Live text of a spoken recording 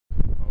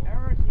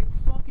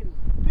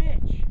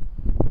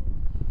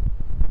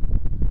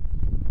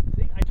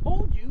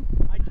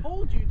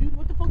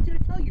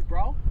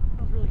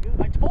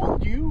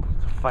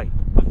fight.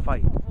 A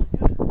fight.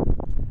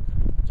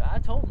 I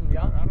told him,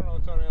 yo. I don't know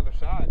what's on the other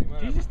side.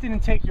 Jesus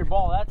didn't take your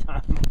ball that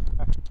time.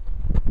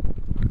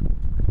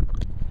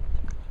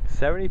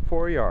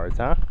 74 yards,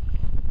 huh?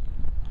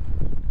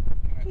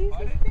 Jesus,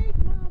 take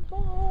my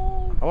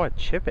ball. I want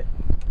to chip it.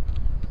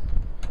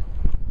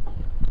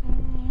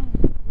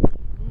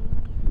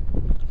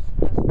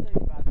 That's the thing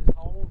about this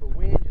hole, the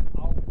wind just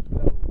always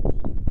blows.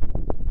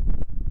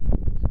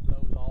 It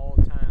blows all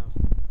the time.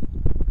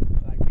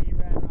 Like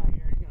B-Rad right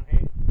here, he's gonna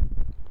hit it.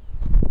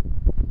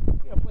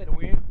 He's gonna play the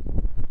wind.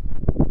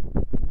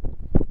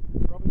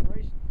 Robin's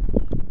racing.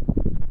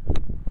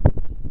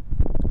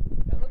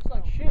 That looks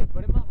like shit,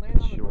 but it might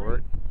land on the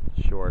Short,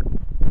 green. short.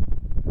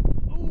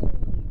 Ooh,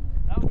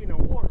 that would be no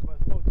water, but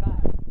it's low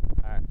tide.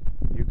 Alright,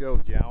 you go,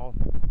 Jowl.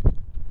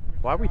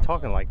 Why are we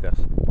talking like this?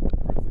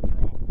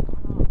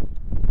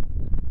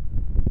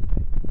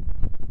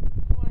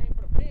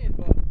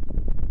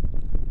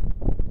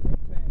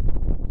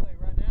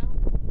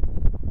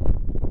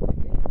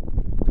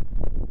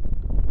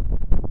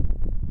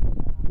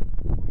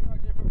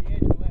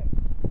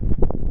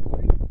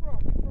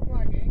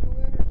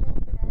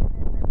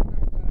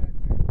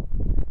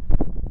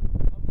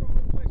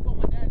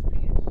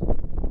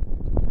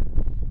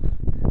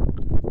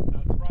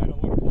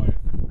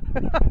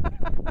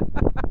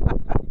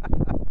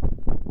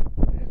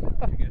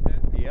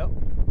 Yep.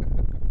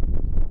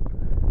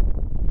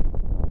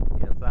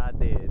 Yes, I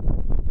did.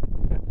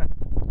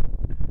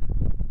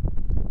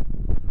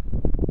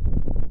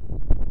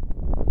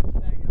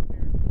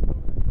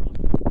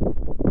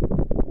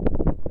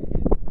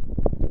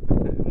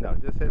 No,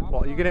 just hit the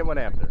ball. You can hit one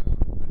after.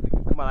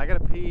 Come on, I gotta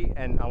pee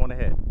and I want to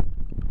hit.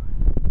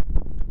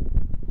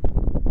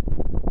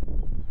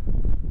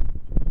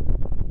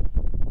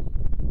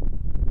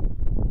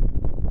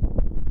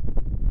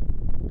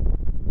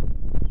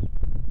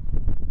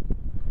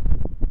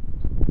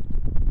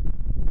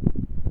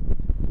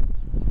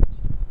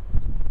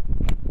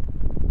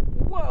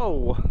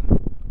 Whoa!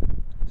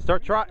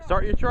 Start your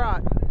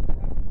trot.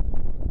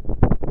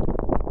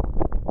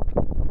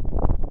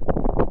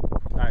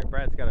 Alright,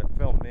 Brad's gotta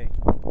film me.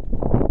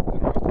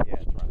 Yeah,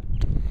 it's running.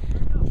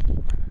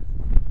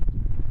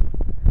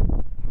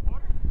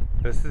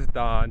 This is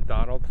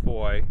Donald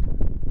Foy.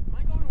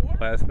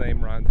 Last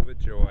name runs with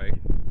joy.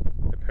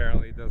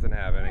 Apparently he doesn't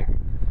have any.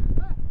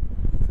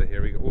 So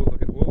here we go. Ooh,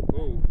 look at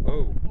ooh.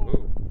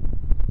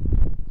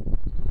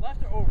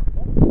 Left or over?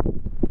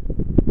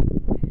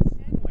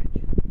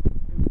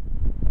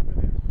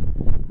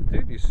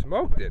 Dude, you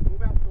smoked it.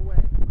 Move out the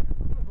way.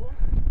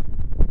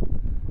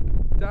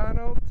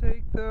 Donald,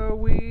 take the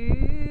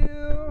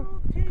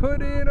wheel.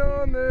 Put it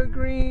on the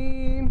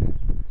green.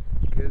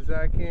 'Cause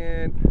I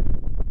can't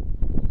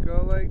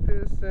go like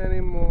this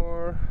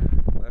anymore.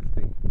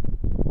 Lefty.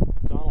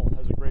 Donald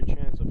has a great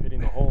chance of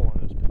hitting the hole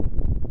on this pin.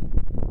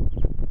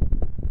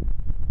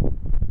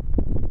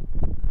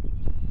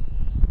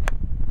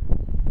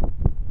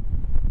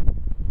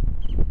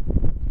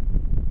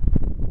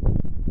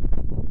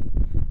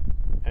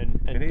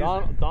 And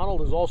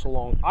Donald is also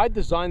long. I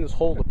designed this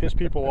hole to piss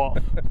people off.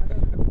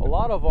 A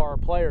lot of our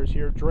players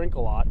here drink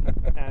a lot,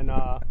 and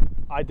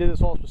I did this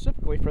hole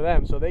specifically for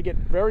them, so they get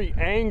very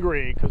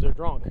angry because they're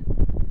drunk.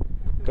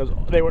 Because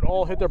they would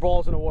all hit their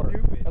balls in the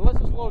water. Unless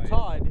it's low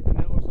tide, and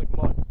then it looks like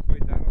mud.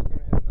 Wait, Donald's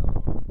gonna hit another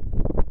one.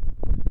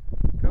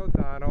 Go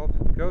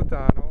Donald, go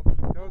Donald,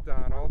 go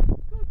Donald.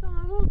 Go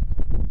Donald.